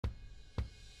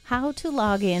How to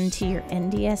log in to your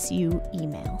NDSU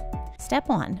email. Step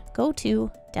 1. Go to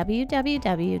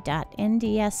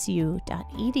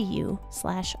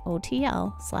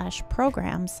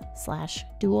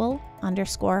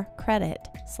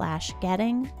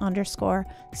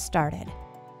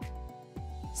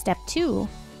Step 2.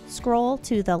 Scroll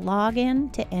to the Login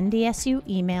to NDSU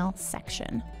email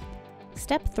section.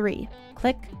 Step 3.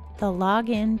 Click the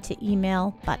Login to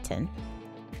Email button.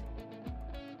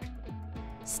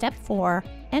 Step 4.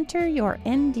 Enter your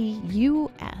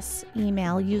NDUS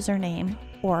email username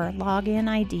or login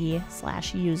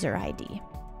ID/user ID.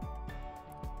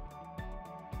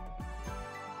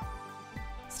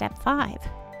 Step 5.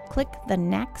 Click the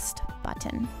Next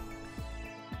button.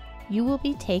 You will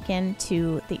be taken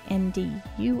to the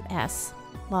NDUS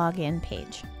login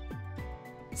page.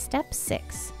 Step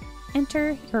 6.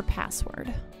 Enter your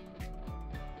password.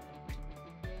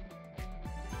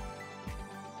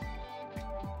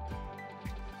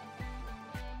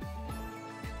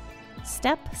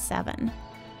 Step 7.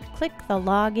 Click the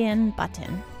Login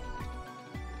button.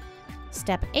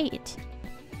 Step 8.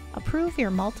 Approve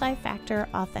your multi-factor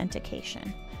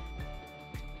authentication.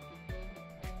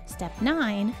 Step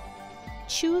 9.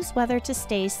 Choose whether to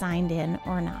stay signed in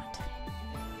or not.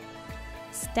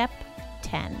 Step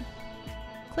 10.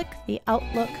 Click the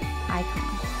Outlook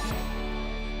icon.